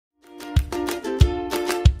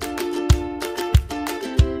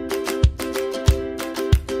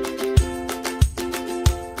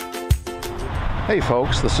Hey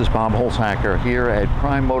folks, this is Bob Holzhacker here at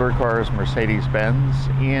Prime Motor Cars Mercedes-Benz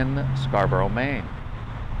in Scarborough, Maine.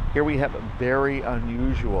 Here we have a very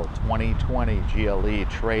unusual 2020 GLE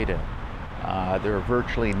trade-in. There are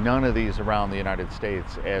virtually none of these around the United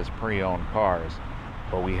States as pre-owned cars,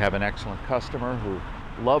 but we have an excellent customer who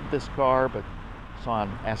loved this car but saw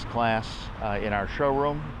an S-Class in our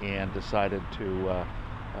showroom and decided to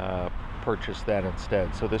purchase that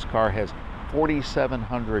instead. So this car has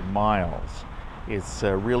 4,700 miles. It's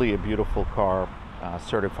really a beautiful car,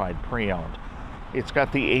 certified pre-owned. It's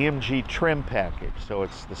got the AMG trim package, so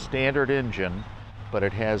it's the standard engine, but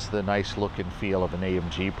it has the nice look and feel of an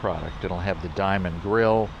AMG product. It'll have the diamond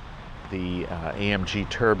grille, the AMG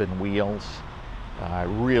turbine wheels.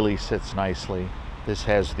 Really sits nicely. This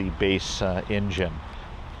has the base engine.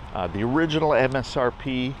 The original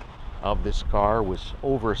MSRP of this car was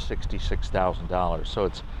over $66,000, so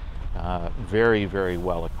it's very, very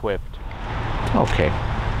well equipped. Okay,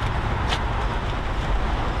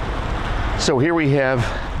 so here we have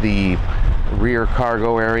the rear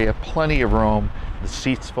cargo area, plenty of room. The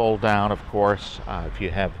seats fold down, of course. If you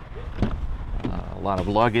have a lot of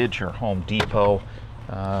luggage or Home Depot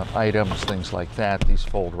items, things like that, these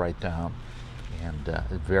fold right down, and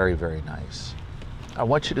very, very nice. I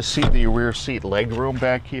want you to see the rear seat leg room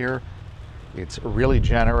back here. It's really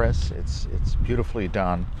generous. It's beautifully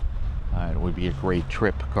done. It would be a great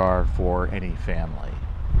trip car for any family.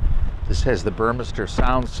 This has the Burmester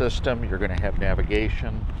sound system. You're going to have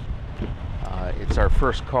navigation. It's our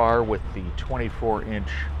first car with the 24-inch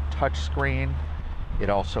touchscreen. It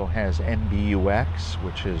also has NBUX,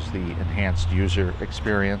 which is the enhanced user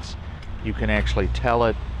experience. You can actually tell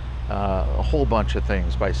it a whole bunch of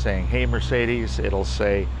things by saying, "Hey Mercedes," it'll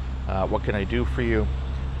say, "What can I do for you?"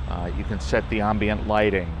 You can set the ambient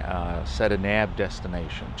lighting, set a nav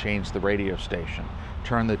destination, change the radio station,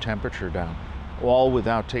 turn the temperature down, all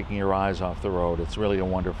without taking your eyes off the road. It's really a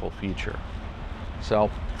wonderful feature. So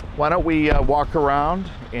why don't we walk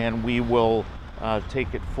around and we will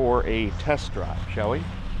take it for a test drive, shall we?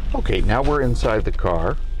 Okay, now we're inside the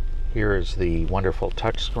car. Here is the wonderful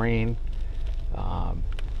touchscreen,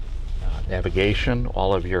 navigation,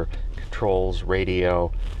 all of your controls,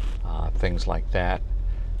 radio, things like that.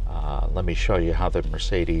 Let me show you how the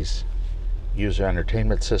Mercedes user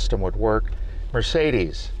entertainment system would work.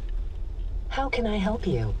 Mercedes, how can I help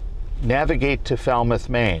you? Navigate to Falmouth,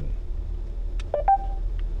 Maine.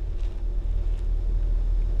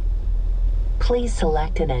 Please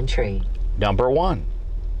select an entry. Number 1.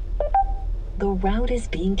 The route is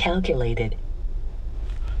being calculated.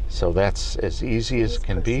 So that's as easy as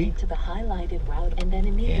can be. To the highlighted route and then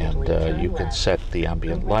immediately turn you can left. set the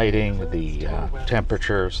ambient lighting, the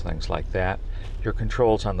temperatures, things like that. Your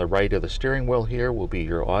controls on the right of the steering wheel here will be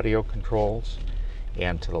your audio controls,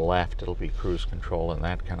 and to the left it'll be cruise control and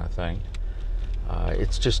that kind of thing.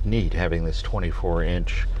 It's just neat having this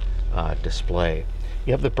 24-inch display.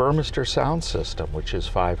 You have the Burmester sound system, which is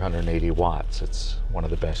 580 watts. It's one of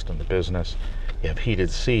the best in the business. You have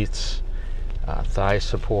heated seats, thigh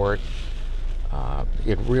support.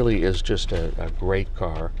 It really is just a great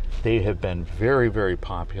car. They have been very, very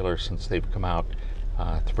popular since they've come out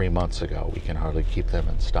 3 months ago. We can hardly keep them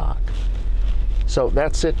in stock. So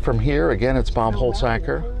that's it from here. Again, it's Bob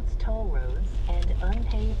Holzhacker. Toll roads and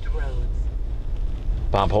unpaved roads.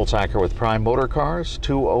 Bob Holzhacker with Prime Motor Cars,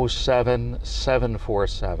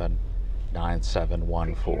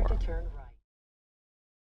 207-747-9714.